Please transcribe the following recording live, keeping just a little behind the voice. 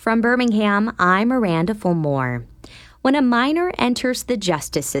From Birmingham, I'm Miranda Fulmore. When a minor enters the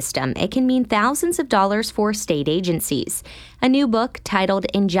justice system, it can mean thousands of dollars for state agencies. A new book titled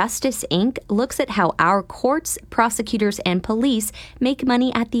Injustice, Inc. looks at how our courts, prosecutors, and police make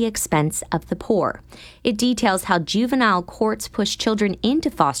money at the expense of the poor. It details how juvenile courts push children into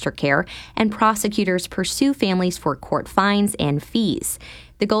foster care and prosecutors pursue families for court fines and fees.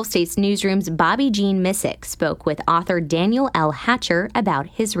 The Gulf States Newsroom's Bobby Jean Missick spoke with author Daniel L. Hatcher about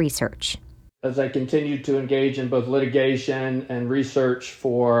his research. As I continued to engage in both litigation and research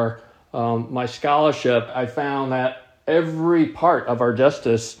for my scholarship, I found that every part of our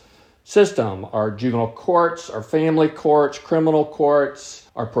justice system, our juvenile courts, our family courts, criminal courts,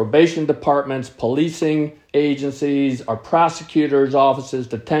 our probation departments, policing agencies, our prosecutors' offices,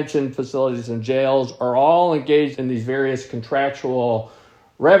 detention facilities, and jails are all engaged in these various contractual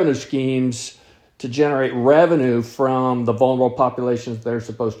revenue schemes to generate revenue from the vulnerable populations they're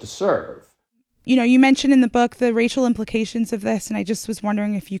supposed to serve. You know, you mentioned in the book the racial implications of this, and I just was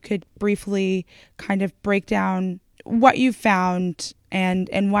wondering if you could briefly kind of break down what you found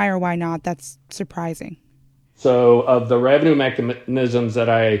and why or why not that's surprising. So of the revenue mechanisms that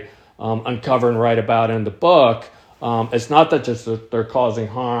I uncover and write about in the book, it's not that just that they're causing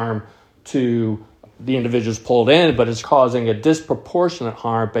harm to the individuals pulled in, but it's causing a disproportionate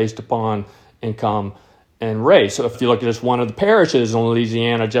harm based upon income and race. So if you look at just one of the parishes in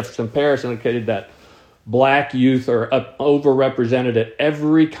Louisiana, Jefferson Parish, indicated that black youth are overrepresented at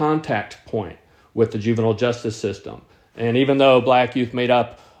every contact point with the juvenile justice system. And even though black youth made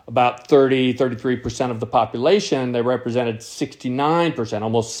up about 33% of the population, they represented 69%,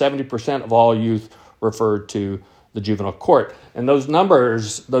 almost 70% of all youth referred to the juvenile court. And those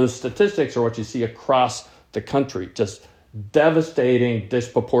numbers, those statistics are what you see across the country, just devastating,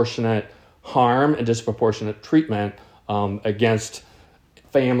 disproportionate harm and disproportionate treatment against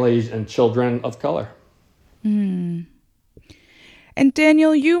families and children of color. Mm. And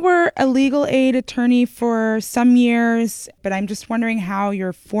Daniel, you were a legal aid attorney for some years, but I'm just wondering how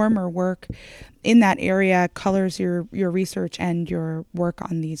your former work in that area colors your research and your work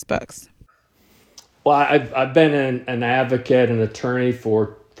on these books. Well, I've been an advocate and attorney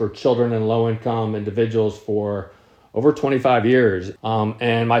for children and low-income individuals for over 25 years.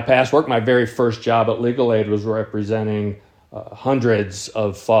 And my past work, my very first job at Legal Aid was representing hundreds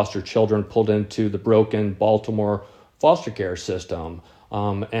of foster children pulled into the broken Baltimore foster care system.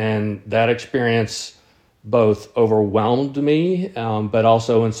 And that experience both overwhelmed me, but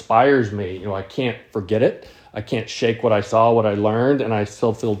also inspires me. You know, I can't forget it. I can't shake what I saw, what I learned, and I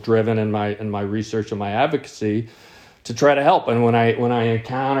still feel driven in my research and my advocacy to try to help. And when I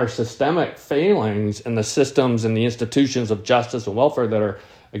encounter systemic failings in the systems and the institutions of justice and welfare that are,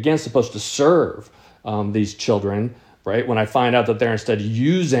 again, supposed to serve these children, right? When I find out that they're instead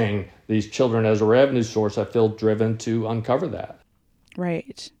using these children as a revenue source, I feel driven to uncover that.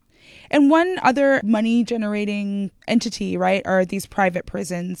 Right. And one other money-generating entity, right, are these private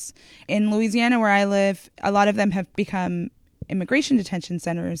prisons. In Louisiana, where I live, a lot of them have become immigration detention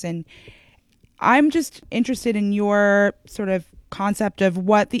centers. And I'm just interested in your sort of concept of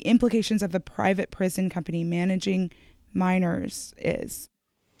what the implications of a private prison company managing minors is.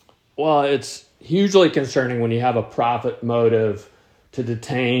 Well, it's hugely concerning when you have a profit motive to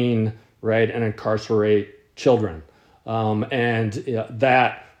detain, right, and incarcerate children. And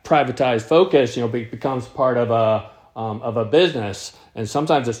that privatized focus, becomes part of a business, and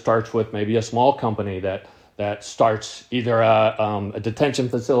sometimes it starts with maybe a small company that starts either a detention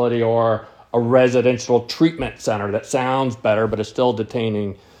facility or a residential treatment center that sounds better, but is still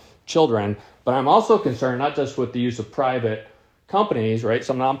detaining children. But I'm also concerned not just with the use of private companies, right?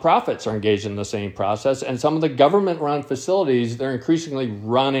 Some nonprofits are engaged in the same process, and some of the government-run facilities, they're increasingly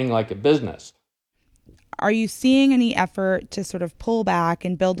running like a business. Are you seeing any effort to sort of pull back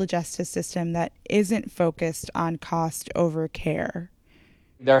and build a justice system that isn't focused on cost over care?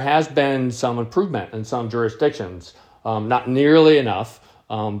 There has been some improvement in some jurisdictions, not nearly enough,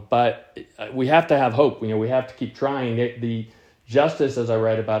 but we have to have hope. We have to keep trying. The justice, as I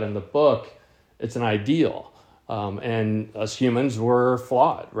write about in the book, it's an ideal, and us humans were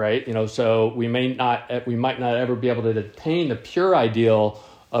flawed, right? So we might not ever be able to attain the pure ideal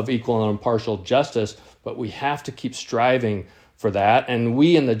of equal and impartial justice, but we have to keep striving for that. And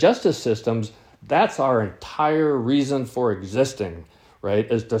we in the justice systems, that's our entire reason for existing, right,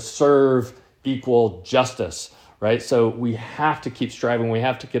 is to serve equal justice, right? So we have to keep striving. We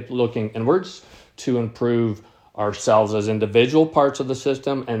have to keep looking inwards to improve ourselves as individual parts of the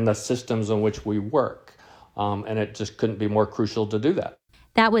system and the systems in which we work. And it just couldn't be more crucial to do that.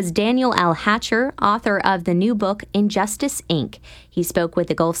 That was Daniel L. Hatcher, author of the new book, Injustice, Inc. He spoke with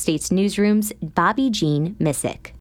the Gulf States Newsroom's Bobby Jean Missick.